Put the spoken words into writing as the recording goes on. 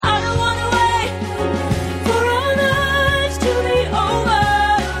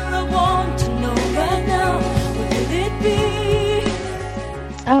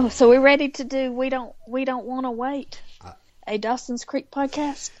Oh, so we're ready to do We Don't Want to Wait, a Dawson's Creek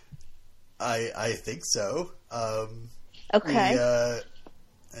podcast? I think so. Okay.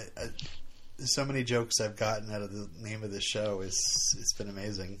 So many jokes I've gotten out of the name of the show it's been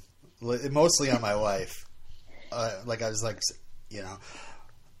amazing. Mostly on my wife. Like I was like,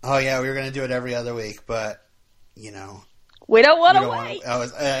 oh yeah, we were going to do it every other week, but we don't want to wait.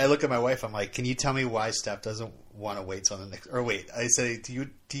 I look at my wife. I'm like, can you tell me why Steph doesn't want to wait till the next? Or wait, I say, do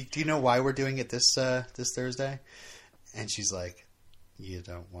you know why we're doing it this Thursday? And she's like, you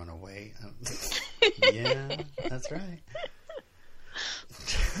don't want to wait. Yeah, that's right.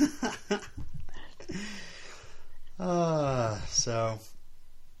 So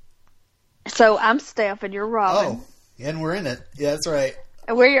I'm Steph and you're Robin. Oh, and we're in it. Yeah, that's right.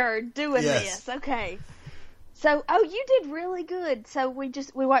 We are doing this. Okay. So, you did really good. So we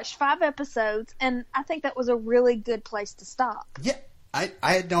watched 5 episodes, and I think that was a really good place to stop. Yeah, I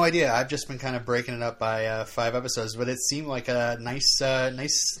had no idea. I've just been kind of breaking it up by 5 episodes, but it seemed like a nice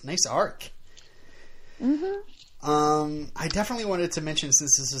arc. Mm-hmm. I definitely wanted to mention,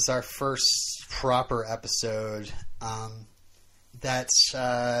 since this is our first proper episode, that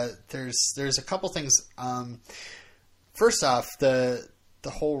there's a couple things. First off, the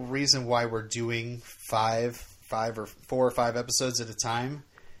whole reason why we're doing 5 or 4 or 5 episodes at a time.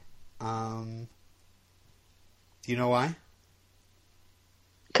 Do you know why?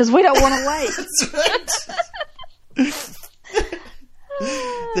 Because we don't want to wait. That's right.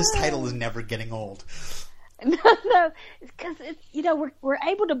 This title is never getting old. No, because we're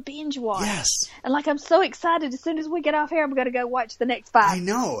able to binge watch. Yes, and I'm so excited. As soon as we get off here, I'm going to go watch the next 5. I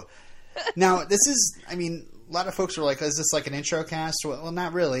know. Now this is, a lot of folks are like, is this like an intro cast? Well,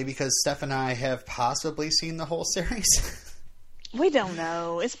 not really, because Steph and I have possibly seen the whole series. We don't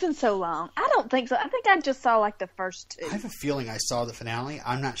know. It's been so long. I don't think so. I think I just saw the first 2. I have a feeling I saw the finale.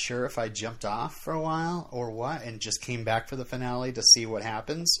 I'm not sure if I jumped off for a while or what and just came back for the finale to see what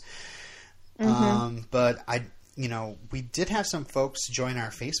happens. Mm-hmm. But we did have some folks join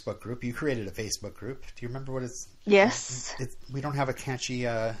our Facebook group. You created a Facebook group. Do you remember what it's? Yes. We don't have a catchy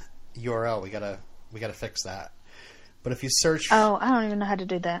URL. We gotta fix that. But if you search... Oh, I don't even know how to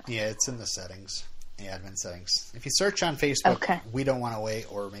do that. Yeah, it's in the settings. The admin settings. If you search on Facebook, okay. We Don't Want to Wait,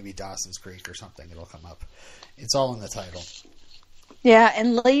 or maybe Dawson's Creek or something, it'll come up. It's all in the title. Yeah,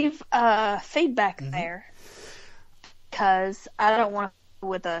 and leave feedback there. Because I don't want to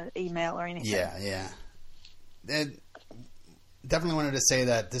with an email or anything. Yeah. And definitely wanted to say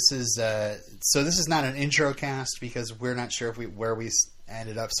that this is... so this is not an intro cast, because we're not sure where we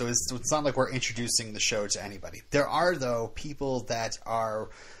ended up. So it's not like we're introducing the show to anybody. There are, though, people that are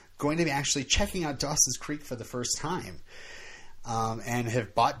going to be actually checking out Dawson's Creek for the first time, and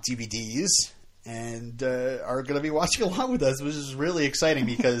have bought DVDs and are going to be watching along with us, which is really exciting,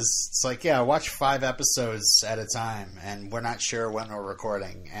 because it's like, yeah, watch 5 episodes at a time, and we're not sure when we're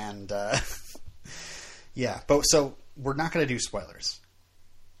recording. And yeah, but so we're not going to do spoilers.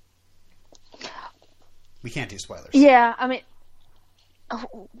 We can't do spoilers. Yeah,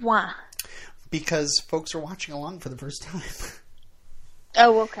 why? Because folks are watching along for the first time.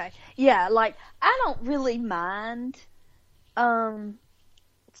 Oh, okay. Yeah, I don't really mind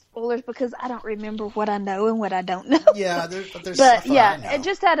spoilers, because I don't remember what I know and what I don't know. Yeah, there's but stuff yeah, I know.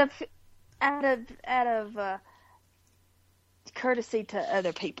 just out of courtesy to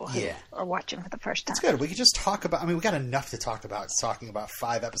other people who are watching for the first time. It's good. We could just talk about... we got enough to talk about, talking about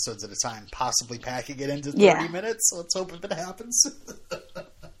 5 episodes at a time, possibly packing it into 30 minutes. Let's hope if it happens.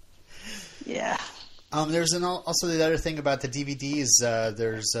 Yeah. There's also the other thing about the DVDs.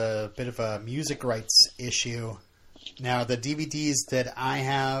 There's a bit of a music rights issue. Now, the DVDs that I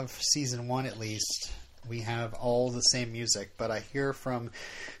have, season 1 at least, we have all the same music. But I hear from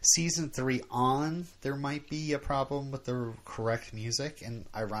season 3 on, there might be a problem with the correct music. And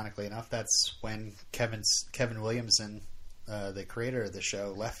ironically enough, that's when Kevin Williamson, the creator of the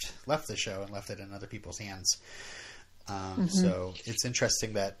show, left the show and left it in other people's hands. So it's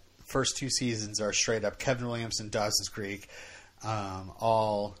interesting that first 2 seasons are straight up Kevin Williamson, Dawson's Creek,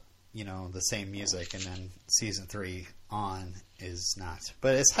 all the same music, and then season 3 on is not.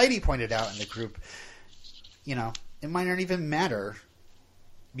 But as Heidi pointed out in the group, it might not even matter,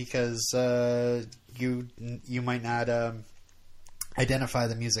 because you might not identify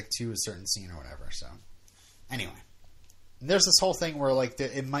the music to a certain scene or whatever. So anyway, there's this whole thing where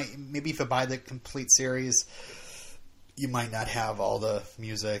it might, maybe if you buy the complete series, you might not have all the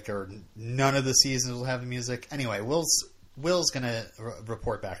music, or none of the seasons will have the music. Anyway, Will's going to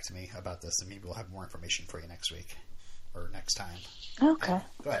report back to me about this, and maybe we'll have more information for you next week or next time. Okay.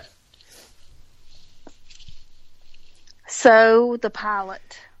 Go ahead. So, the pilot.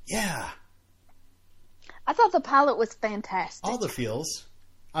 Yeah. I thought the pilot was fantastic. All the feels.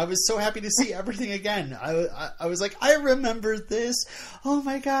 I was so happy to see everything again. I was like, I remember this. Oh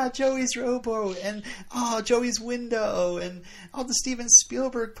my God, Joey's rowboat, and Joey's window, and all the Steven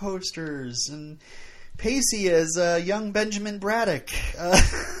Spielberg posters, and Pacey as young Benjamin Braddock.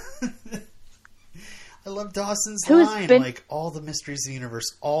 I love Dawson's line. Like, all the mysteries of the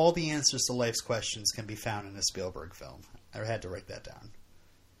universe, all the answers to life's questions can be found in a Spielberg film. I had to write that down.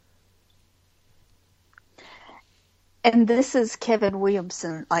 And this is Kevin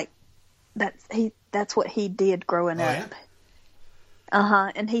Williamson. Like, that's what he did growing up.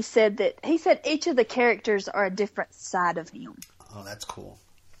 Yeah? And he said each of the characters are a different side of him. Oh, that's cool.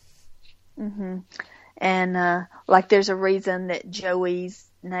 Mm-hmm. And like, there's a reason that Joey's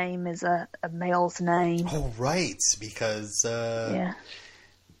name is a male's name. Oh, right, because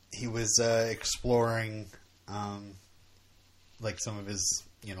he was exploring like some of his,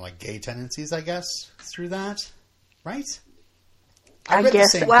 like, gay tendencies, I guess, through that, right? I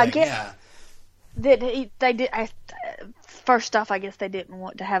guess. Well, I guess yeah. That they did. First off, I guess they didn't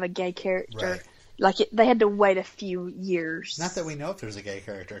want to have a gay character. Right. Like, they had to wait a few years. Not that we know if there's a gay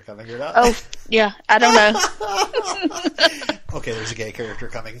character coming or not. Oh, yeah. I don't know. Okay, there's a gay character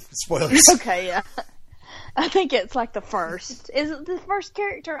coming. Spoilers. Okay, yeah. I think it's like the first. Is it the first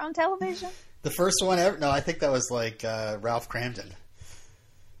character on television? The first one ever? No, I think that was like Ralph Cramden.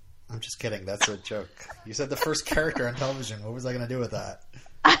 I'm just kidding. That's a joke. You said the first character on television. What was I going to do with that?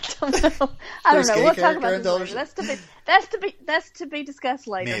 I don't know. We'll talk about this later. That's to be discussed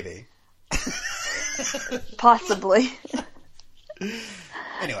later. Maybe. Possibly.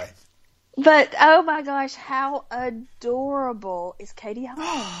 Anyway. But, oh my gosh, how adorable is Katie Holmes?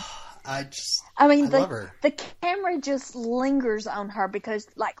 I love her. The camera just lingers on her because,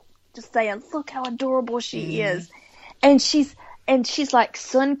 like, just saying, look how adorable she is. And she's like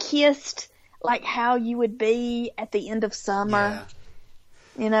sun-kissed, like how you would be at the end of summer.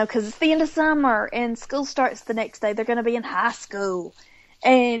 Yeah. Because it's the end of summer and school starts the next day. They're going to be in high school.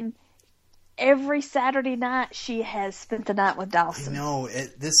 And every Saturday night she has spent the night with Dawson. No,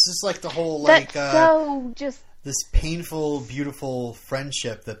 this is like the whole, like, this painful, beautiful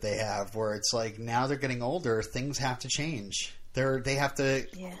friendship that they have, where it's like, now they're getting older, things have to change. They have to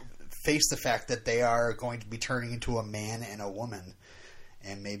face the fact that they are going to be turning into a man and a woman,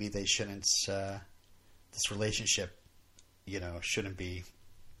 and maybe they shouldn't. This relationship, shouldn't be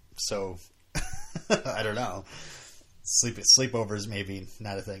so. I don't know. Sleepovers maybe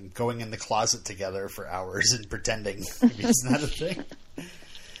not a thing. Going in the closet together for hours and pretending maybe it's not a thing.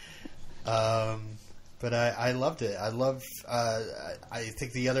 But I loved it. I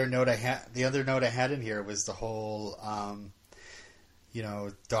think the other note I had in here was the whole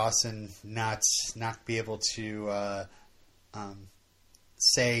Dawson not be able to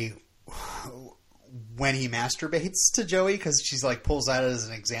say when he masturbates to Joey, because she's like pulls that as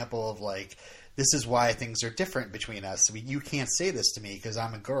an example of like, this is why things are different between us. You can't say this to me because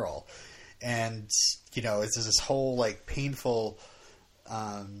I'm a girl. And, it's this whole, like, painful,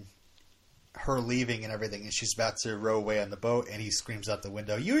 her leaving and everything. And she's about to row away on the boat, and he screams out the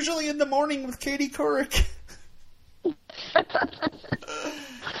window, "Usually in the morning with Katie Couric."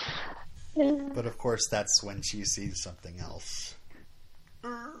 But, of course, that's when she sees something else.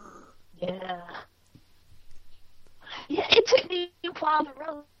 Yeah. Yeah, it took me a while to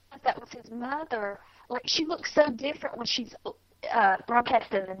realize that was his mother. Like, she looks so different when she's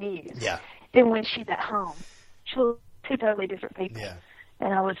broadcasting the news than when she's at home. She looks two totally different people. Yeah.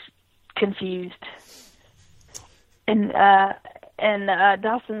 And I was confused. And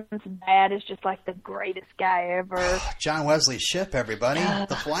Dawson's dad is just like the greatest guy ever. John Wesley Shipp, everybody.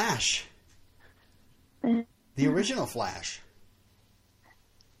 The Flash. The original Flash.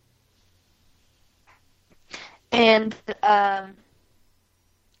 And,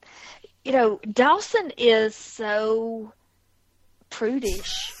 Dawson is so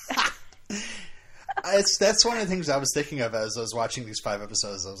prudish. That's one of the things I was thinking of as I was watching these 5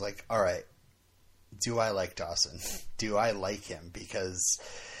 episodes. I was like, all right, do I like Dawson? Do I like him? Because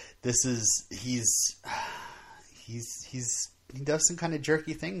he does some kind of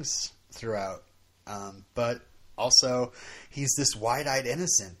jerky things throughout. But also, he's this wide-eyed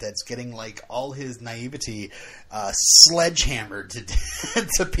innocent that's getting like all his naivety sledgehammered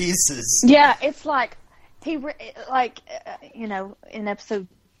to pieces. Yeah, it's like in episode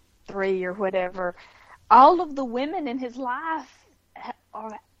 3 or whatever, all of the women in his life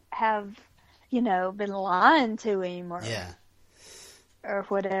have been lying to him or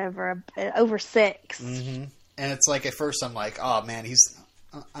whatever over sex. Mm-hmm. And it's like, at first I'm like, oh man,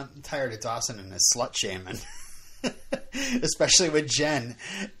 I'm tired of Dawson and his slut shaming. especially with Jen.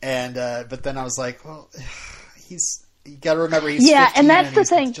 And but then I was like, well, you got to remember he's 15 and that's the he's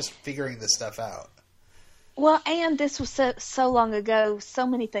thing. just figuring this stuff out. Well, and this was so long ago. So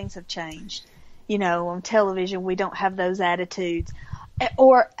many things have changed. You know, on television, we don't have those attitudes.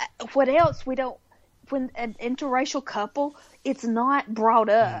 Or what else? We don't. When an interracial couple, it's not brought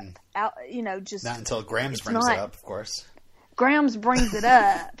up. Out, you know, just not until Grams brings it up, of course. Grams brings it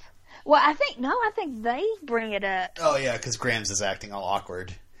up. Well, I think they bring it up. Oh yeah, because Grams is acting all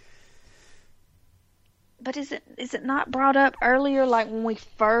awkward. But is it not brought up earlier, like when we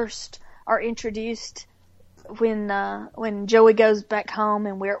first are introduced, when Joey goes back home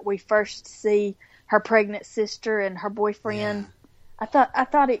and we first see her pregnant sister and her boyfriend? Yeah. I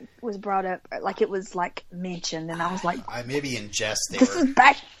thought it was brought up, like it was like mentioned, and I was like, maybe in jest. This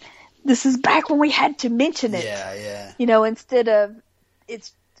is back when we had to mention it. Yeah. You know, instead of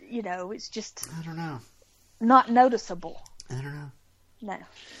it's just I don't know, not noticeable. I don't know. No.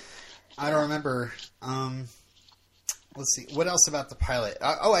 I don't remember. Let's see. What else about the pilot?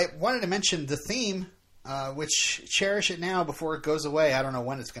 I wanted to mention the theme, which Cherish It Now Before It Goes Away. I don't know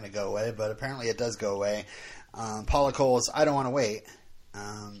when it's going to go away, but apparently it does go away. Paula Cole's I Don't Want to Wait.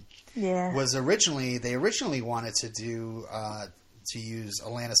 They originally wanted to use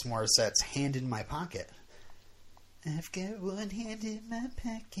Alanis Morissette's Hand in My Pocket. I've got one hand in my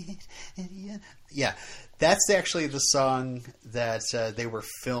pocket. Yeah, that's actually the song that they were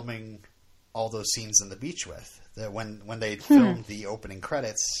filming all those scenes on the beach with. That when they filmed the opening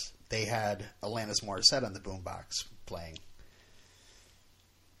credits, they had Alanis Morissette on the boombox playing.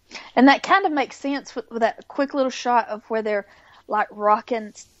 And that kind of makes sense with that quick little shot of where they're like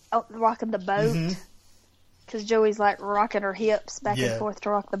rocking the boat. Because Joey's like rocking her hips back and forth to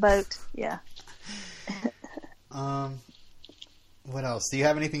rock the boat. Yeah. What else? Do you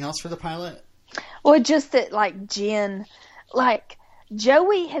have anything else for the pilot? Well, just that like Jen, like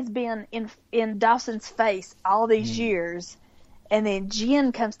Joey has been in Dawson's face all these years, and then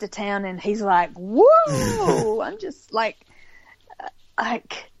Jen comes to town and he's like, whoa! I'm just like,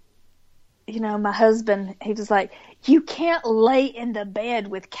 you know, my husband, he was like, you can't lay in the bed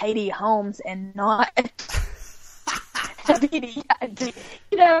with Katie Holmes and not have any idea,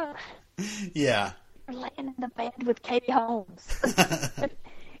 you know? Yeah. Laying in the bed with Katie Holmes.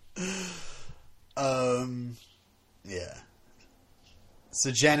 Yeah.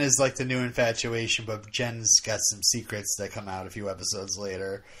 So Jen is like the new infatuation, but Jen's got some secrets that come out a few episodes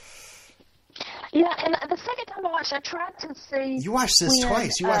later. Yeah, and the second time I watched, I tried to see. You watched this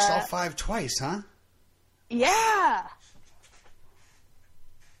twice. You watched all 5 twice, huh? Yeah.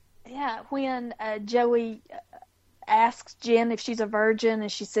 Yeah, when Joey asks Jen if she's a virgin,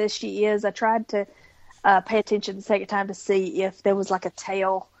 and she says she is, I tried to pay attention the second time to see if there was like a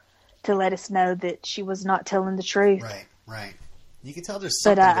tale to let us know that she was not telling the truth. Right. You can tell there's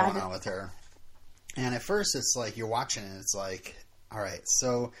something going on with her. And at first it's like you're watching and it's like, all right,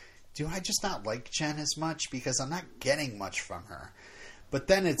 so do I just not like Jen as much because I'm not getting much from her? But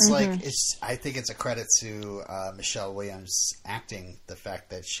then it's like I think it's a credit to Michelle Williams acting, the fact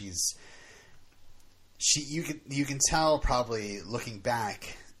that you can tell probably looking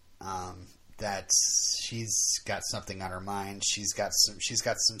back that she's got something on her mind. She's got some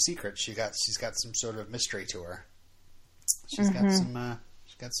secrets. She's got some sort of mystery to her. She's got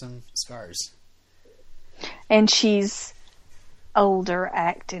some scars. And she's older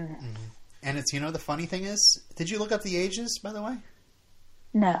acting. Mm-hmm. And it's, the funny thing is, did you look up the ages, by the way?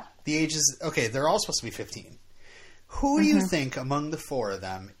 No. The ages, okay, they're all supposed to be 15. Who do you think among the 4 of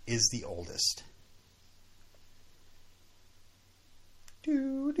them is the oldest?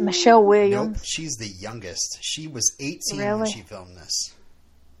 Michelle Williams. Nope, she's the youngest. She was 18 when she filmed this.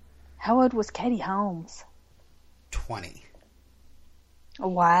 How old was Katie Holmes? 20.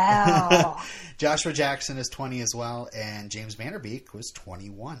 Wow. Joshua Jackson is 20 as well, and James Van Der Beek was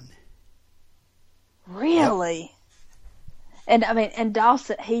 21. Really? Yep. And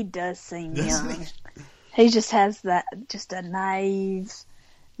Dawson, he does seem young. He just has just a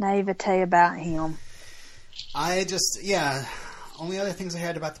naivete about him. Only other things I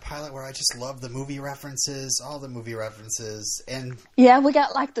had about the pilot were I just love the movie references, all the movie references, and yeah, we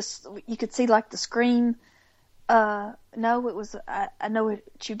got like you could see like the Scream. No, it was I know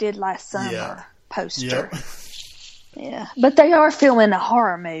what you did last summer poster. Yep. Yeah, but they are filming a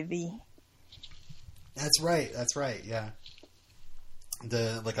horror movie. That's right. Yeah,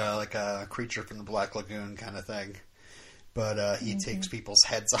 like a Creature from the Black Lagoon kind of thing, but he takes people's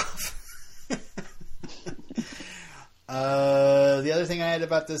heads off. The other thing I had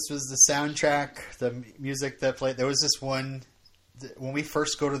about this was the soundtrack, the music that played. There was this one when we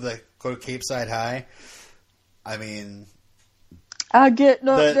first go to Cape Side High. I mean, I get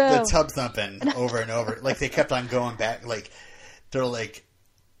knocked down. The tub thumping over and over. Like, they kept on going back. Like, they're like,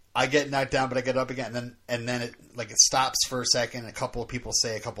 I get knocked down, but I get up again. And then it, like, it stops for a second. A couple of people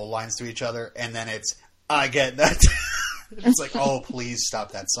say a couple of lines to each other. And then it's, I get knocked down. It's like, oh, please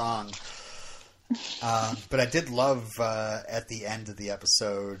stop that song. But I did love at the end of the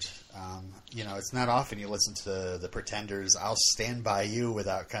episode, you know, it's not often you listen to the Pretenders, I'll Stand By You,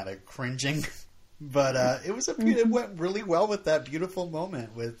 without kind of cringing. But it went really well with that beautiful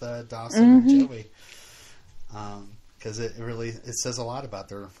moment with Dawson and Joey. Because it says a lot about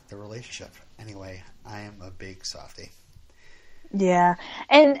their relationship. Anyway, I am a big softie. Yeah.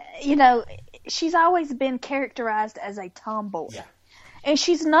 And, you know, she's always been characterized as a tomboy. Yeah. And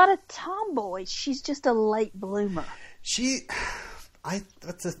she's not a tomboy. She's just a late bloomer.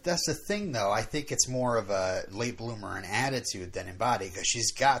 That's the thing, though. I think it's more of a late bloomer in attitude than in body, because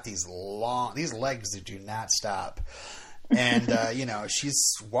she's got these legs that do not stop. And, you know, she's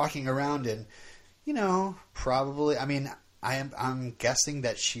walking around and, you know, probably, I mean, I'm guessing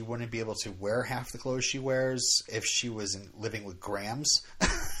that she wouldn't be able to wear half the clothes she wears if she was living with Grams.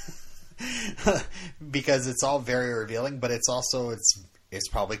 Because it's all very revealing, but it's also, it's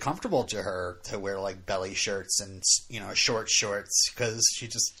probably comfortable to her to wear like belly shirts and, you know, short shorts, because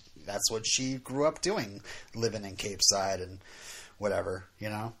that's what she grew up doing, living in Cape Side and whatever, you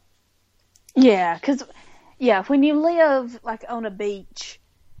know? Yeah, because, when you live like on a beach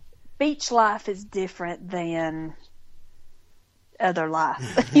life is different than other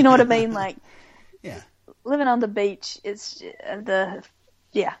life. You know what I mean? Like, yeah, living on the beach is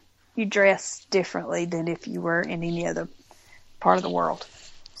you dress differently than if you were in any other part of the world.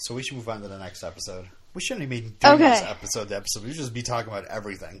 So we should move on to the next episode. We shouldn't even be doing this episode to episode. We should just be talking about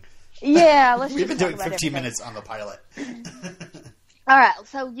everything. Yeah, let's We've just been doing talk 15 about minutes on the pilot. All right,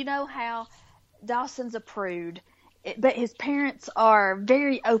 so you know how Dawson's a prude, but his parents are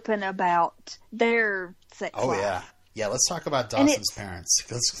very open about their sex life. Oh, yeah. Yeah, let's talk about Dawson's parents.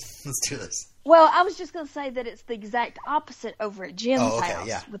 Let's do this. Well, I was just going to say that it's the exact opposite over at Jen's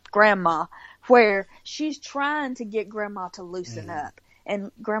house with Grandma, where she's trying to get Grandma to loosen up,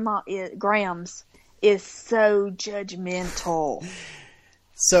 and Grams is so judgmental.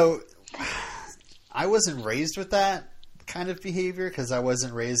 So, I wasn't raised with that kind of behavior, because I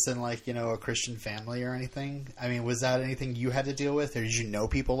wasn't raised in, like, you know, a Christian family or anything. I mean, was that anything you had to deal with, or did you know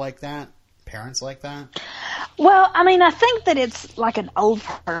people like that? Parents like that? Well, I mean, I think that it's like an old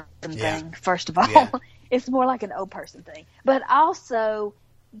person thing, first of all. Yeah. It's more like an old person thing. But also,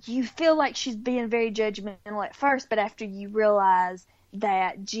 you feel like she's being very judgmental at first, but after you realize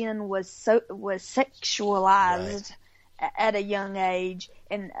that Jen was sexualized at a young age,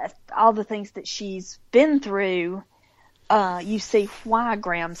 and all the things that she's been through, you see why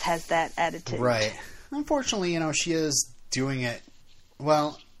Grams has that attitude. Right. Unfortunately, you know, she is doing it,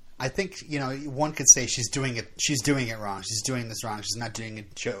 well, I think, you know, one could say she's doing it wrong. She's doing this wrong. She's not doing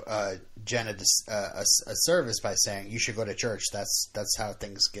Jen a service by saying you should go to church. That's how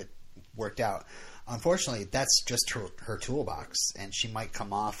things get worked out. Unfortunately, that's just her toolbox, and she might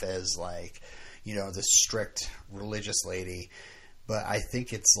come off as, like, you know, the strict religious lady. But I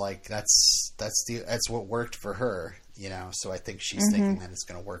think it's like that's what worked for her, you know. So I think she's thinking that it's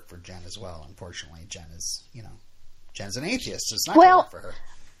going to work for Jen as well. Unfortunately, Jen's an atheist. So it's not going to work for her.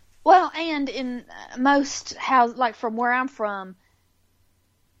 Well, and in most houses, like from where I'm from,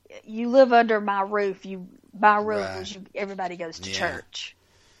 you live under my roof. My rules, everybody goes to church.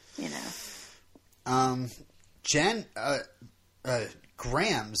 You know. Jen,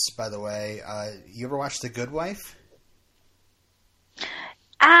 Grams, by the way, you ever watch The Good Wife?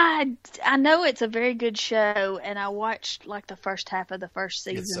 I know it's a very good show, and I watched like the first half of the first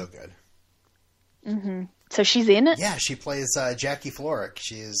season. It's so good. Mm-hmm. So she's in it? Yeah, she plays Jackie Florek.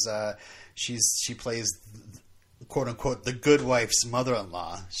 She plays, quote unquote, the good wife's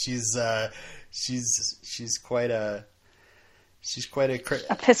mother-in-law. She's quite a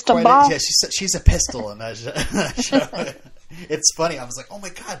pistol ball. Yeah, she's a pistol in that show. It's funny. I was like, oh my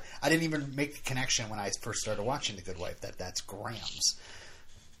god, I didn't even make the connection when I first started watching The Good Wife that's Grams,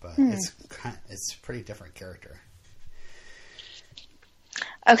 but it's a pretty different character.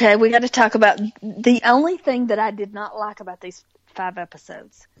 Okay, we got to talk about the only thing that I did not like about these 5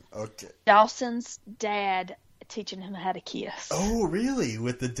 episodes. Okay. Dawson's dad teaching him how to kiss. Oh, really?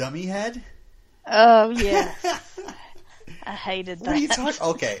 With the dummy head? Oh, yeah. I hated that. What are you talking?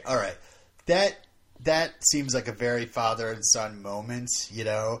 Okay, all right. That seems like a very father and son moment, you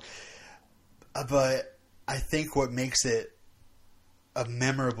know. But I think what makes it a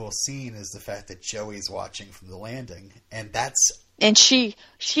memorable scene is the fact that Joey's watching from the landing, and that's And she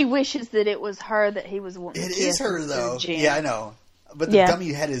wishes that it was her that he was wanting to kiss. It is her, though. Jen. Yeah, I know. But the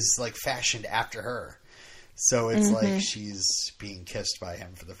dummy head is, like, fashioned after her. So it's like she's being kissed by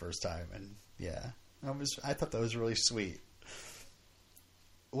him for the first time. And, yeah. I thought that was really sweet.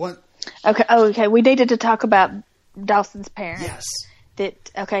 What? Okay. We needed to talk about Dawson's parents.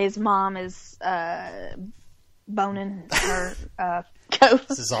 Yes. His mom is boning her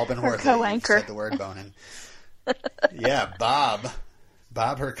This has all been worth co-anchor. You said the word boning. Yeah, Bob,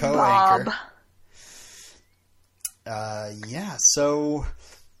 her co-anchor. So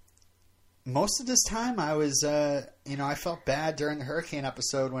most of this time I was, I felt bad during the hurricane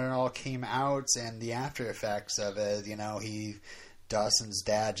episode when it all came out and the after effects of it. Dawson's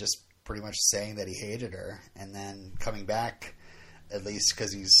dad just pretty much saying that he hated her and then coming back, at least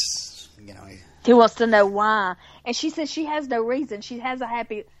because he's, he wants to know why. And she says she has no reason. She has a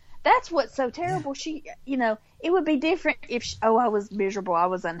happy... That's what's so terrible. She, it would be different if, I was miserable, I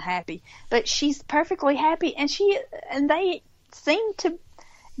was unhappy. But she's perfectly happy, and they seem to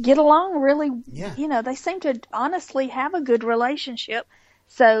get along really, they seem to honestly have a good relationship.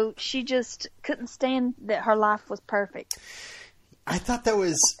 So she just couldn't stand that her life was perfect. I thought it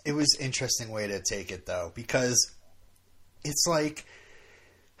was an interesting way to take it, though, because it's like,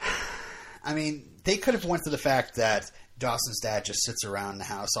 I mean, they could have went to the fact that Dawson's dad just sits around the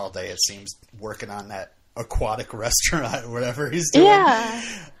house all day, it seems, working on that aquatic restaurant or whatever he's doing. Yeah.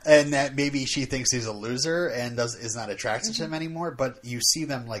 And that maybe she thinks he's a loser and is not attracted to him anymore. But you see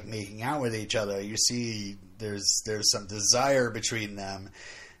them like making out with each other. You see there's some desire between them.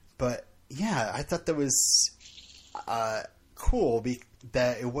 But yeah, I thought that was cool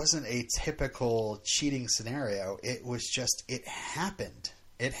that it wasn't a typical cheating scenario. It was just, it happened.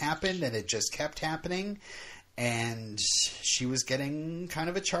 It happened and it just kept happening. And she was getting kind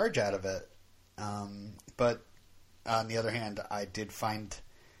of a charge out of it. But on the other hand, I did find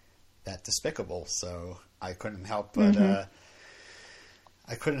that despicable. So I couldn't help but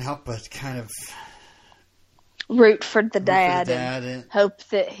kind of root for the dad and hope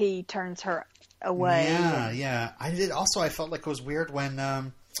that he turns her away. Yeah. I did. Also, I felt like it was weird when,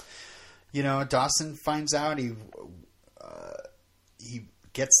 Dawson finds out he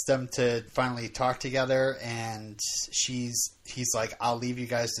gets them to finally talk together, and he's like, I'll leave you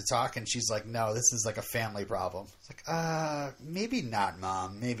guys to talk, and she's like, no, this is like a family problem. It's like, maybe not,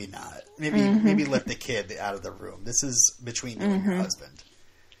 Mom, maybe not. Maybe let the kid out of the room. This is between you and your husband.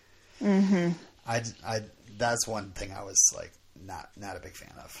 That's one thing I was like not a big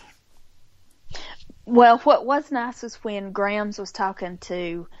fan of. Well, what was nice was when Grams was talking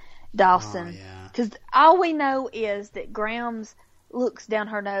to Dawson, because all we know is that Grams looks down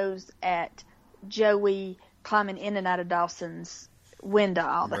her nose at Joey climbing in and out of Dawson's window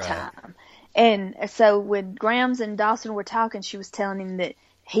all the time. And so when Grams and Dawson were talking, she was telling him that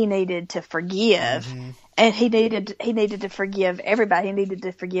he needed to forgive, and he needed to forgive everybody. He needed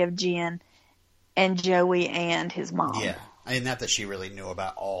to forgive Jen and Joey and his mom. Yeah. I mean, not that she really knew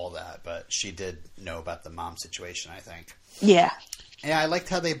about all that, but she did know about the mom situation, I think. Yeah. Yeah, I liked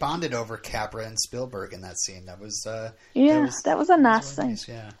how they bonded over Capra and Spielberg in that scene. That was that was a nice thing. Nice,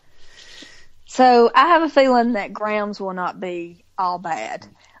 yeah. So I have a feeling that Grams will not be all bad.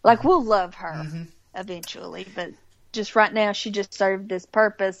 Like, we'll love her eventually, but just right now she just served this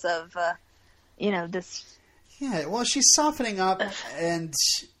purpose of, this. Yeah, well, she's softening up, and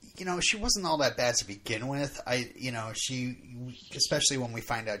she wasn't all that bad to begin with. She, especially when we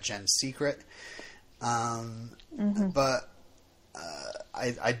find out Jen's secret. But.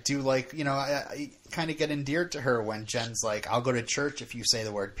 I do like, I kind of get endeared to her when Jen's like, I'll go to church if you say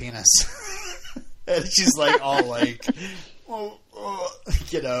the word penis. And she's like, all like, I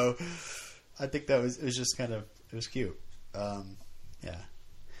think it was just kind of, it was cute. Yeah.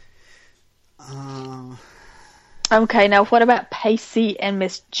 Okay, now what about Pacey and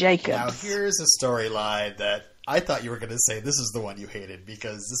Miss Jacobs? Now here's a storyline that I thought you were going to say this is the one you hated,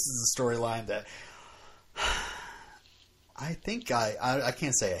 because this is a storyline that... I think I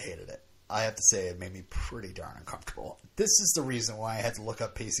can't say I hated it. I have to say it made me pretty darn uncomfortable. This is the reason why I had to look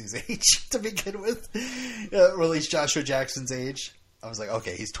up Pacey's age to begin with. Or at least Joshua Jackson's age. I was like,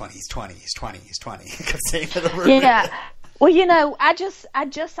 okay, he's 20. I kept saying it over. Yeah. Well, I just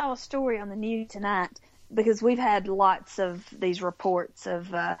saw a story on the news tonight, because we've had lots of these reports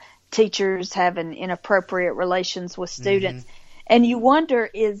of teachers having inappropriate relations with students. And you wonder,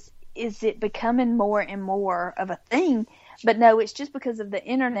 is it becoming more and more of a thing? But no, it's just because of the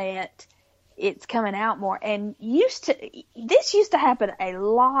internet, it's coming out more. And this used to happen a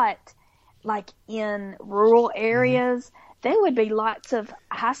lot, like in rural areas. There would be lots of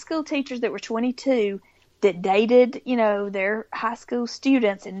high school teachers that were 22 that dated, their high school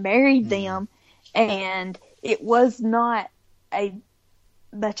students and married them, and it was not a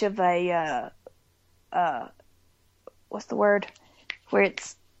much of a what's the word, where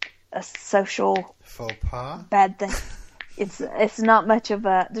it's a social faux pas bad thing. It's not much of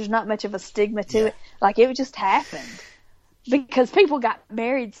a, there's not much of a stigma to it. Like, it just happened because people got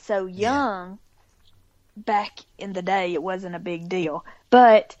married so young. Back in the day, it wasn't a big deal,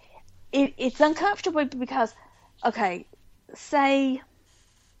 but it's uncomfortable because, say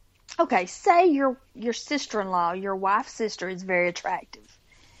your sister-in-law, your wife's sister, is very attractive.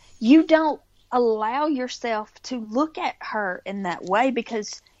 You don't allow yourself to look at her in that way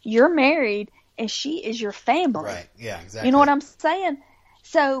because you're married and she is your family. Right. Yeah, exactly. You know what I'm saying?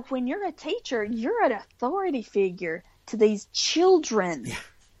 So when you're a teacher, you're an authority figure to these children.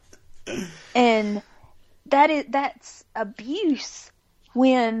 Yeah. And that's abuse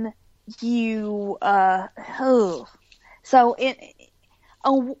when you so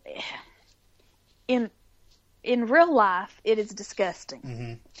in real life it is disgusting.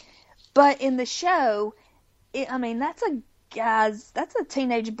 Mm-hmm. But in the show, that's a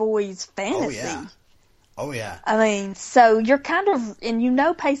teenage boy's fantasy. Oh yeah. I mean, so you're kind of,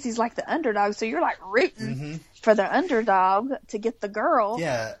 and Pacey's like the underdog, so you're like rooting for the underdog to get the girl.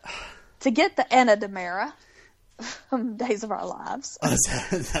 Yeah. To get the Anna DiMera from Days of Our Lives.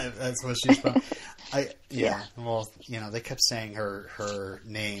 That's what she's from. Yeah. Well, they kept saying her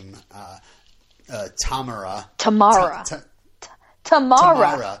name, Tamara. Tamara.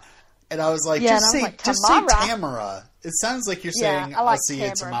 Tamara. And I was like, just say Tamara. It sounds like you're saying, I'll see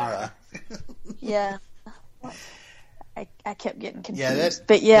you Tamara. Yeah. I kept getting confused.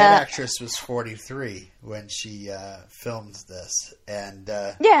 Yeah, that actress was 43 when she filmed this. And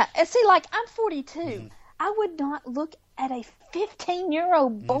and see, like, I'm 42. Mm-hmm. I would not look at a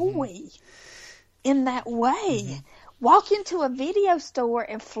 15-year-old boy in that way. Mm-hmm. Walk into a video store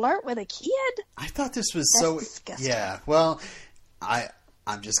and flirt with a kid? I thought this was disgusting. Yeah, well,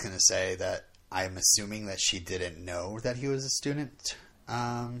 I'm just going to say that I'm assuming that she didn't know that he was a student.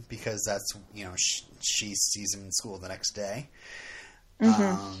 Because that's, she sees him in school the next day.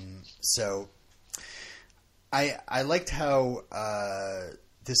 Mm-hmm. So I liked how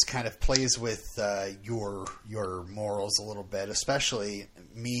this kind of plays with your morals a little bit, especially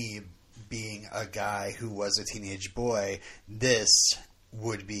me being a guy who was a teenage boy. This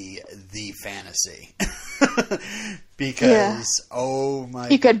would be the fantasy. Because,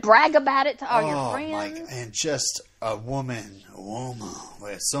 you could brag about it to all your friends. And just a woman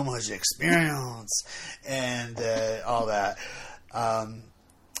with so much experience and all that.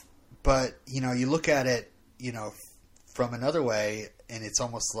 But, you look at it, from another way, and it's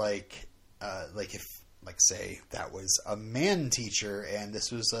almost like if, say, that was a man teacher and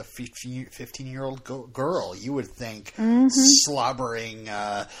this was a 15-year-old girl, you would think slobbering,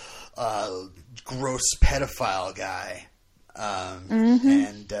 gross pedophile guy.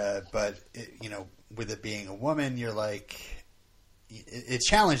 But with it being a woman, you're like, it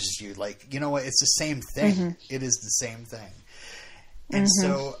challenges you. Like, you know what? It's the same thing. Mm-hmm. It is the same thing. And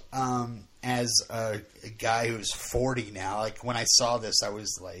so, as a guy who's 40 now, like when I saw this, I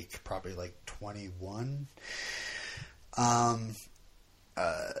was like probably like 21.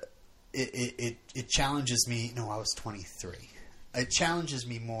 It challenges me. No, I was 23. It challenges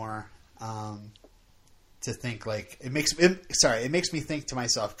me more to think like it makes me think to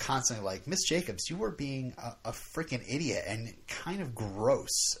myself constantly like, Miss Jacobs, you were being a freaking idiot and kind of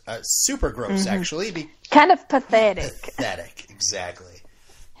gross, super gross actually. Kind of pathetic. Pathetic, exactly.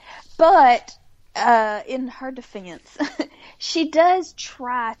 But in her defense, she does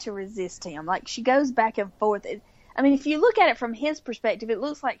try to resist him. Like, she goes back and forth. If you look at it from his perspective, it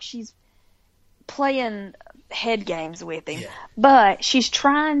looks like she's playing head games with him. Yeah. But she's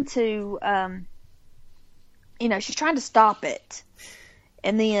trying to, she's trying to stop it.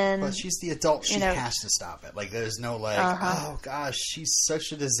 And then... But she's the adult. She has to stop it. Like, there's no like, oh, gosh, she's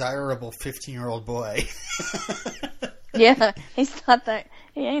such a desirable 15-year-old boy. Yeah, he's not that...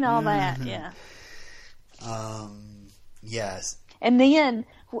 He ain't all that, yeah. Yes. And then,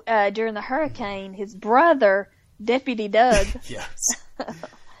 during the hurricane, his brother, Deputy Doug... Yes.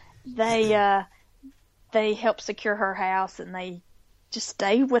 They help secure her house, and they just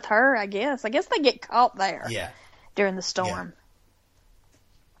stay with her, I guess. I guess they get caught there during the storm. Yeah.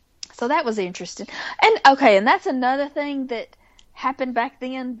 So that was interesting. And that's another thing that happened back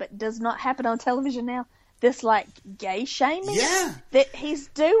then but does not happen on television now. This, like, gay shaming that he's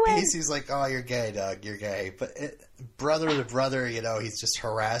doing. He's like, oh, you're gay, Doug, you're gay. But brother to brother, he's just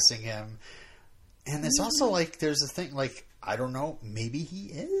harassing him. And it's also like, there's a thing, like, I don't know, maybe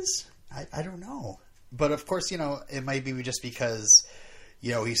he is? I don't know. but of course, it might be just because,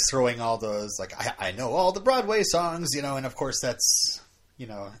 he's throwing all those, like, I know all the Broadway songs, and of course that's,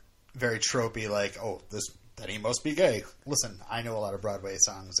 very tropey, like, oh, then he must be gay. Listen, I know a lot of Broadway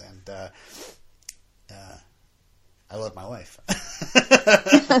songs, and I love my wife.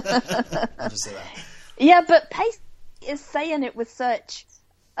 I'll just say that. Yeah, but Pace is saying it with such,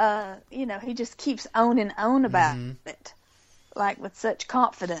 he just keeps on about it, like with such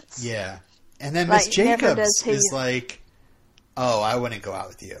confidence. Yeah. And then Miss Jacobs is like, oh, I wouldn't go out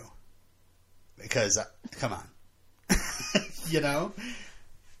with you. Because, come on.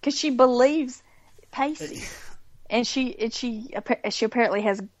 Because she believes Pacey. And she apparently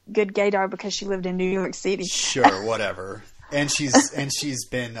has good gaydar because she lived in New York City. Sure, whatever. And she's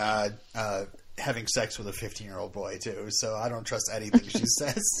been having sex with a 15-year-old boy too. So I don't trust anything she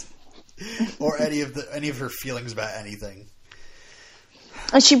says, or any of her feelings about anything.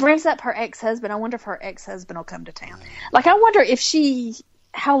 And she brings up her ex-husband. I wonder if her ex-husband will come to town. Like, I wonder if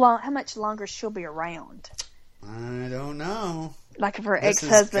how much longer she'll be around. I don't know. Like if her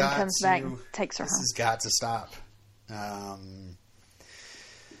ex-husband comes back and takes her home. This has got to stop.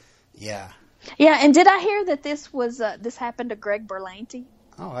 Yeah. Yeah, and did I hear that this happened to Greg Berlanti?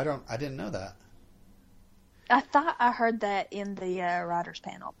 Oh, I didn't know that. I thought I heard that in the Writers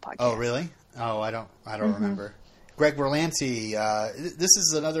Panel podcast. Oh, really? Oh, I don't remember. Greg Berlanti. This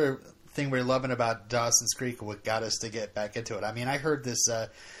is another thing we're loving about Dawson's Creek. What got us to get back into it? I mean, I heard this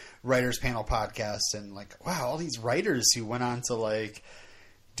Writers Panel podcast, and like, wow, all these writers who went on to like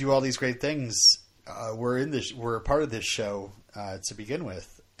do all these great things were a part of this show to begin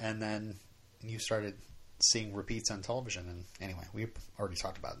with, and then you started seeing repeats on television. And anyway, we already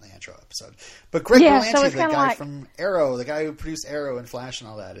talked about it in the intro episode. But Greg Berlanti, the guy from Arrow, the guy who produced Arrow and Flash and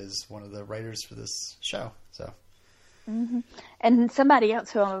all that, is one of the writers for this show. So, and somebody else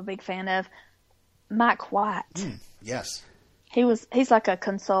who I'm a big fan of, Mike White. Yes, he's like a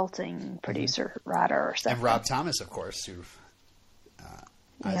consulting producer, writer, or something. And Rob Thomas, of course, who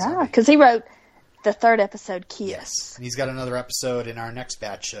because he wrote the third episode, Kiss. Yes. And he's got another episode in our next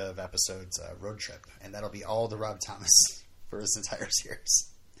batch of episodes, Road Trip. And that'll be all the Rob Thomas for his entire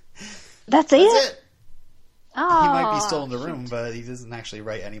series. That's it? Oh, he might be still in the room, but he doesn't actually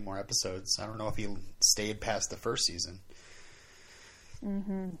write any more episodes. I don't know if he stayed past the first season. What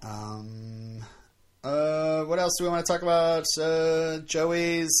else do we want to talk about?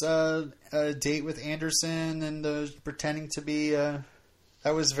 Joey's date with Anderson and pretending to be...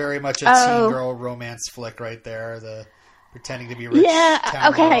 that was very much a teen girl romance flick right there. The pretending to be rich. Yeah.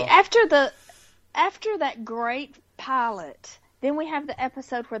 Okay. Girl. After that great pilot, then we have the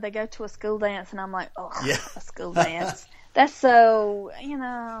episode where they go to a school dance, and I'm like, oh, yeah. A school dance. That's so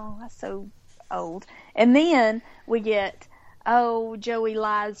that's so old. And then we get, Joey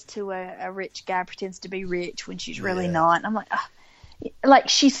lies to a rich guy, pretends to be rich when she's really not. And I'm like, like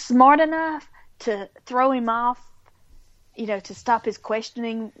she's smart enough to throw him off. To stop his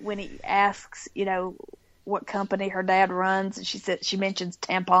questioning when he asks, what company her dad runs, and she mentions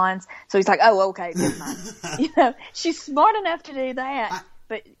tampons, so he's like, "Oh, okay, never mind." She's smart enough to do that,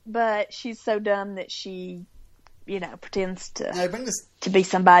 but she's so dumb that she, pretends to be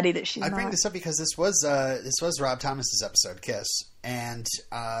somebody that she's not. I bring this up because this was Rob Thomas's episode, Kiss, and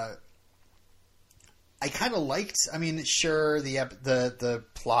I kind of liked. I mean, sure, the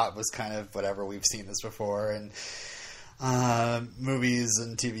plot was kind of whatever. We've seen this before, and. Movies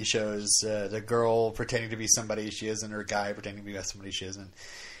and TV shows, the girl pretending to be somebody she isn't, or a guy pretending to be somebody she isn't.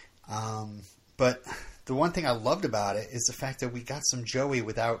 But the one thing I loved about it is the fact that we got some Joey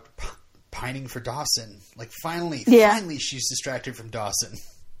without pining for Dawson. Like finally she's distracted from Dawson.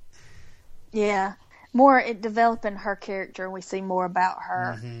 Yeah. More developing her character, and we see more about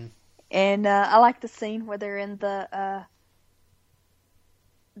her. Mm-hmm. And I like the scene where they're in the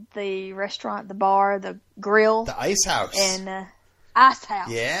restaurant, the bar, the grill. The Ice House. And Ice House.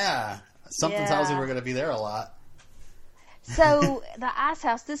 Yeah. Something tells me we're going to be there a lot. So, the Ice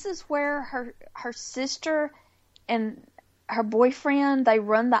House, this is where her sister and her boyfriend, they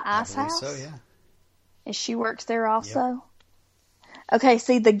run the Ice House? So, yeah. And she works there also? Yep. Okay,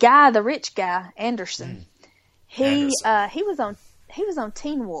 see, the rich guy, Anderson, he was on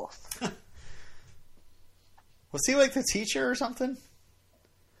Teen Wolf. Was he like the teacher or something?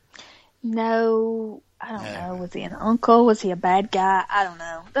 No, I don't know. Was he an uncle? Was he a bad guy? I don't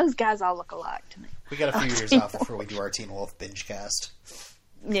know. Those guys all look alike to me. We got a few years off before we do our Teen Wolf binge cast.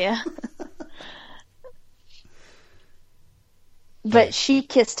 Yeah. But she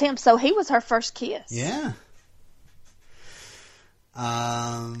kissed him, so he was her first kiss. Yeah.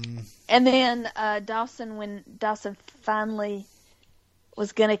 And then Dawson, when Dawson finally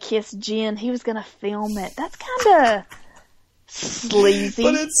was going to kiss Jen. He was going to film it. That's kind of sleazy.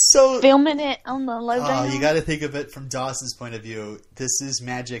 But it's so... Filming it on the lowdown. Oh, you got to think of it from Dawson's point of view. This is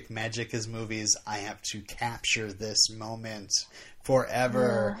magic. Magic is movies. I have to capture this moment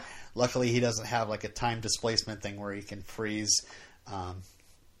forever. Yeah. Luckily, he doesn't have like a time displacement thing where he can freeze,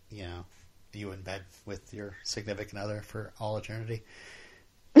 you in bed with your significant other for all eternity.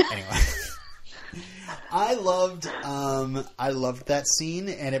 Anyway, I loved that scene,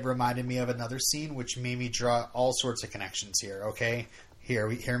 and it reminded me of another scene, which made me draw all sorts of connections here. Okay, hear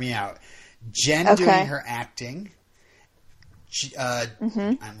me out. Jen doing her acting. I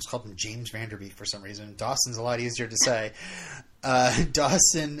almost called him James Vanderbeek for some reason. Dawson's a lot easier to say.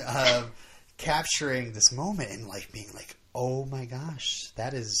 Dawson capturing this moment and like being like, "Oh my gosh,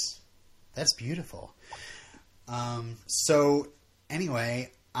 that's beautiful." So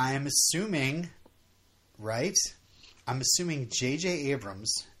anyway, I'm assuming J.J.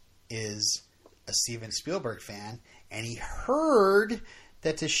 Abrams is a Steven Spielberg fan, and he heard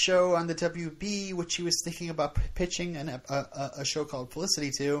that the show on the WB, which he was thinking about pitching a show called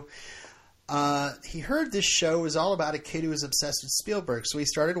Felicity to, he heard this show was all about a kid who was obsessed with Spielberg. So he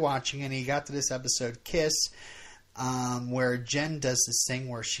started watching, and he got to this episode, Kiss, where Jen does this thing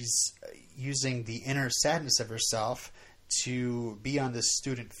where she's using the inner sadness of herself to be on this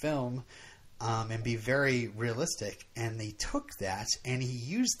student film and be very realistic. And they took that, and he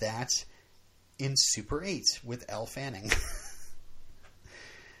used that in Super 8 with Elle Fanning.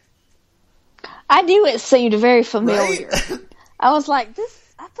 I knew it seemed very familiar. Right? I was like,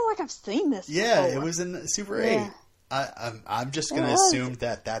 I feel like I've seen this Yeah, before. it was in Super 8. I'm just going to assume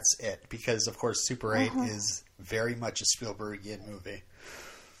that that's it, because, of course, Super 8 is very much a Spielbergian movie.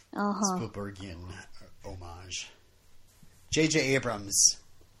 Spielbergian homage. J.J. Abrams,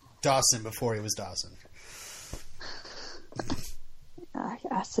 Dawson before he was Dawson.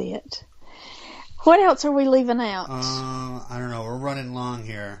 I see it. What else are we leaving out? I don't know. We're running long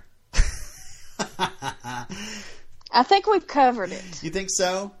here. I think we've covered it. You think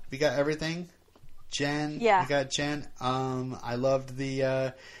so? We got everything? Jen? Yeah. We got Jen. I loved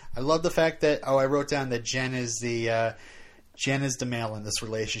the fact that, I wrote down that Jen is the male in this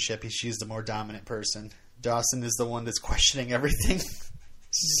relationship. She's the more dominant person. Dawson is the one that's questioning everything.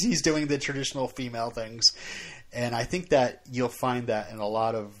 He's doing the traditional female things. And I think that you'll find that in a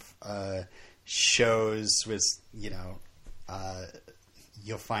lot of shows with,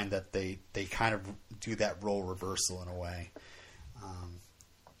 you'll find that they kind of do that role reversal in a way.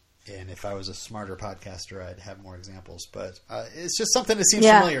 And if I was a smarter podcaster, I'd have more examples. But it's just something that seems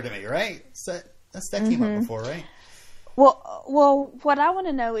familiar to me, right? That came up before, right? Well, what I want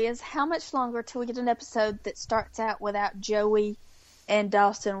to know is how much longer till we get an episode that starts out without Joey and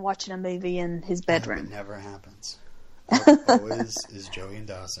Dawson watching a movie in his bedroom. It never happens. Always is Joey and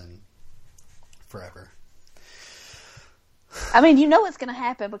Dawson forever. I mean, you know it's going to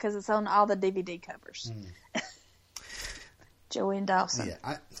happen because it's on all the DVD covers. Joey and Dawson.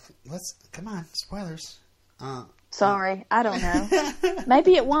 Yeah, come on, spoilers. Sorry, I don't know.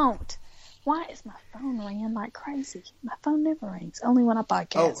 Maybe it won't. Why is my phone ringing like crazy? My phone never rings, only when I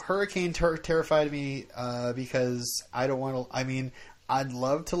podcast. Oh, hurricane terrified me because I don't want to. I mean, I'd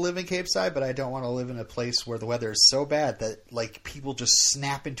love to live in Cape Side, but I don't want to live in a place where the weather is so bad that like people just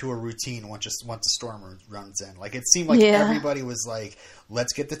snap into a routine once the storm runs in. Like it seemed like everybody was like,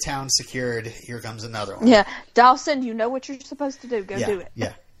 "Let's get the town secured. Here comes another one." Yeah, Dawson, you know what you're supposed to do. Go do it.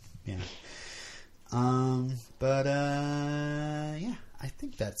 Yeah. Yeah. I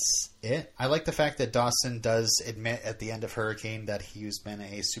think that's it. I like the fact that Dawson does admit at the end of Hurricane that he's been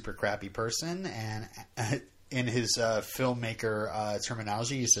a super crappy person, and in his filmmaker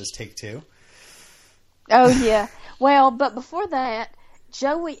terminology, he says "take two." Oh yeah. Well, but before that,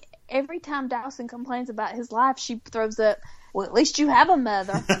 Joey, every time Dawson complains about his life, she throws up, "Well, at least you have a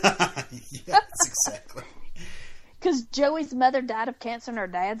mother." Yes, exactly. Because Joey's mother died of cancer and her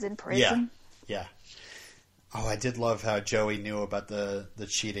dad's in prison. Yeah. Oh, I did love how Joey knew about the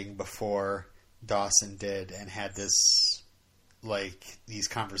cheating before Dawson did and had these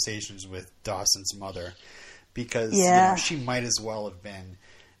conversations with Dawson's mother, because she might as well have been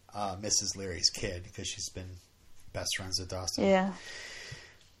Mrs. Leary's kid because she's been best friends with Dawson. Yeah.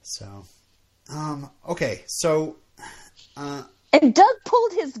 So, okay, so. And Doug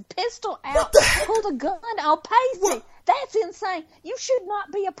pulled his pistol out, pulled a gun on Pacey. What? That's insane. You should not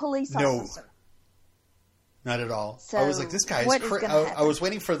be a police officer. Not at all. So, I was like, this guy is crazy. I was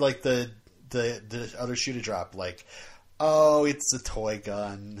waiting for like the other shoe to drop. Like, oh, it's a toy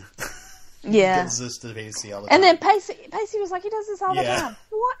gun. Yeah. He does this to Pacey all the time. And then Pacey was like, he does this all the time.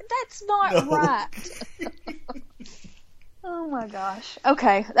 What? That's not right. Oh my gosh.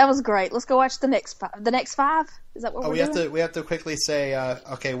 Okay, that was great. Let's go watch the next five. The next five? Is that what we're doing? We have to quickly say,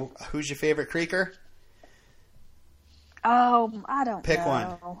 okay, who's your favorite Creeker? Oh, I don't pick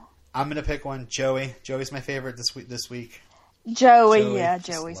know. One. I'm gonna pick one. Joey. Joey's my favorite this week. Joey, yeah,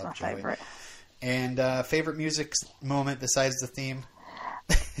 Joey's my favorite. And favorite music moment besides the theme?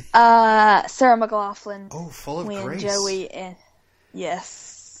 Sarah McLachlan. Oh, Full of when Grace. Joey and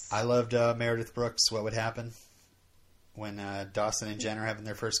yes. I loved Meredith Brooks. What would happen when Dawson and Jen are having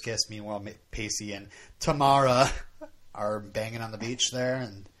their first kiss? Meanwhile, Pacey and Tamara are banging on the beach there,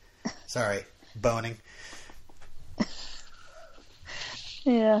 and boning.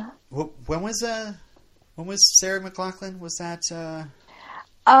 Yeah. When was Sarah McLachlan? Was that?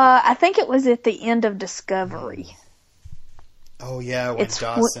 I think it was at the end of Discovery. Oh yeah, when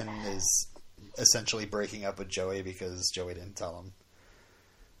Dawson is essentially breaking up with Joey because Joey didn't tell him.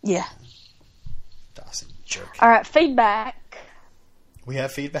 Yeah. Dawson, jerk. All right, feedback. We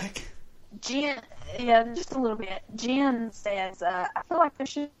have feedback? Jen, yeah, just a little bit. Jen says, I feel like there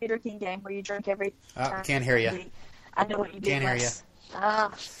should be a drinking game where you drink every time. Can't hear you. I know what you do. Can't hear you.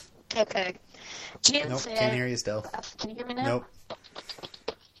 Okay. Jen nope, said... can't hear you still. Can you hear me now? Nope.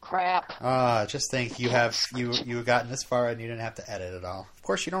 Crap. Just think you have gotten this far and you didn't have to edit it all. Of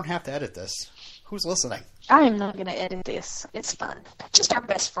course, you don't have to edit this. Who's listening? I am not going to edit this. It's fun. Just our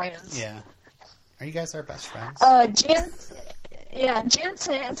best friends. Yeah. Are you guys our best friends? Jen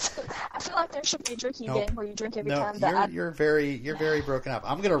says, I feel like there should be a drinking game where you drink every time that you're very broken up.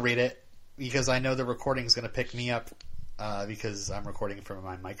 I'm going to read it because I know the recording is going to pick me up because I'm recording from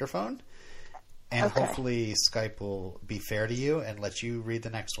my microphone. And hopefully Skype will be fair to you and let you read the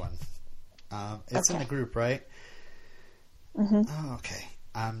next one. It's in the group, right? Mm-hmm. Oh, okay.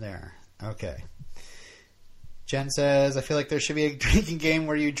 I'm there. Okay. Jen says, I feel like there should be a drinking game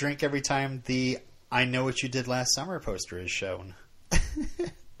where you drink every time the I Know What You Did Last Summer poster is shown.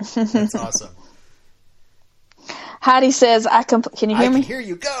 That's awesome. Heidi says, can you hear me? I can hear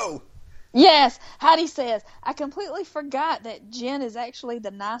you. Go! Yes, Heidi says, I completely forgot that Jen is actually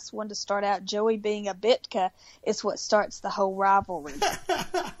the nice one to start out. Joey being a Bitka is what starts the whole rivalry.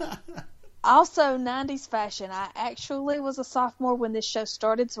 Also, 90s fashion. I actually was a sophomore when this show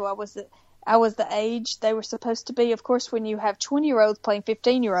started, so I was the age they were supposed to be. Of course, when you have 20-year-olds playing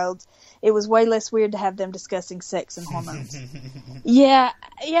 15-year-olds, it was way less weird to have them discussing sex and hormones. yeah,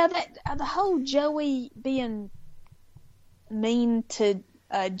 the whole Joey being mean to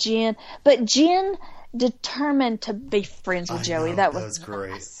Jen, but Jen determined to be friends with Joey. That was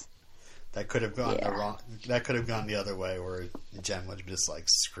great. Nice. That could have gone That could have gone the other way, where Jen would be just like,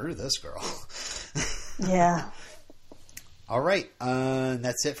 "Screw this girl." Yeah. All right,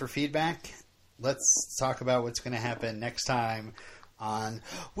 that's it for feedback. Let's talk about what's going to happen next time on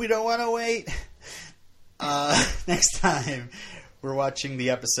We Don't Want to Wait. Next time, we're watching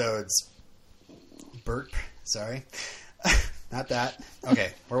the episodes. Burp. Sorry. Not that.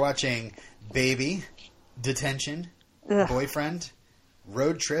 Okay, we're watching Baby, Detention, Boyfriend,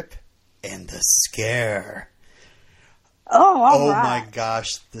 Road Trip, and The Scare. Oh, all right. right. My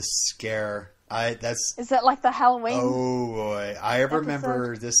gosh, The Scare. Is that like the Halloween? Oh boy, I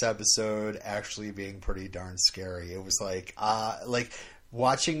remember this episode actually being pretty darn scary. It was like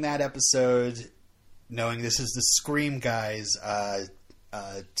watching that episode, knowing this is the Scream guys'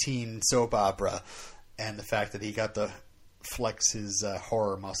 teen soap opera, and the fact that he got to flex his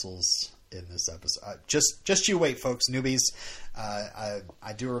horror muscles in this episode. Just you wait, folks, newbies. I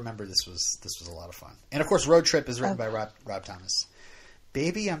do remember this was a lot of fun, and of course, Road Trip is written by Rob Thomas.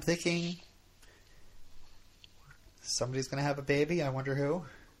 Baby, I'm thinking. Somebody's going to have a baby. I wonder who.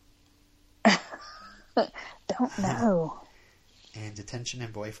 Don't know. And Detention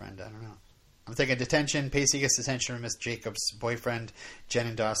and Boyfriend. I don't know. I'm thinking Detention. Pacey gets detention from Miss Jacobs' boyfriend. Jen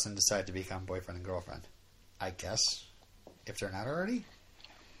and Dawson decide to become boyfriend and girlfriend. I guess. If they're not already.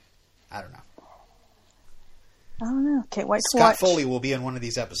 I don't know. I don't know. Can't wait to watch. Scott Foley will be in one of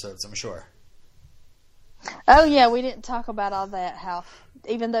these episodes, I'm sure. Oh, yeah, we didn't talk about all that, how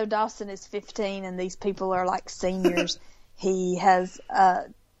even though Dawson is 15 and these people are like seniors, he has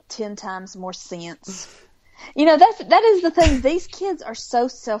 10 times more sense. You know, that is the thing. These kids are so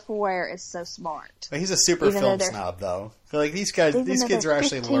self-aware. It's so smart. Well, he's a super film snob, though. I feel like these kids are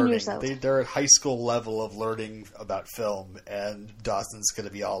actually learning. They're at high school level of learning about film, and Dawson's going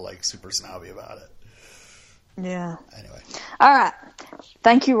to be all like super snobby about it. Yeah. Anyway. All right.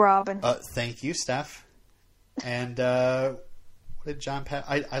 Thank you, Robin. Thank you, Steph. And what did John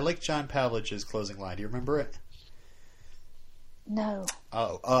I like John Pavlich's closing line. Do you remember it? No.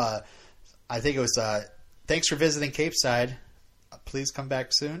 Oh, I think it was, thanks for visiting Cape Side. Please come back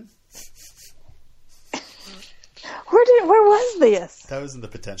soon. Where Where was this? That was in the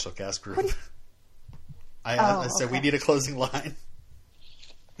potential cast group. I said we need a closing line.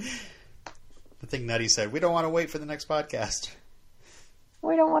 The thing Nutty said, we don't want to wait for the next podcast.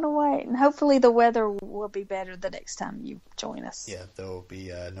 We don't want to wait. And hopefully the weather will be better the next time you join us. Yeah, there will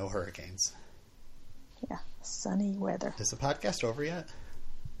be no hurricanes. Yeah, sunny weather. Is the podcast over yet?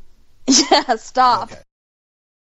 Yeah, stop. Okay.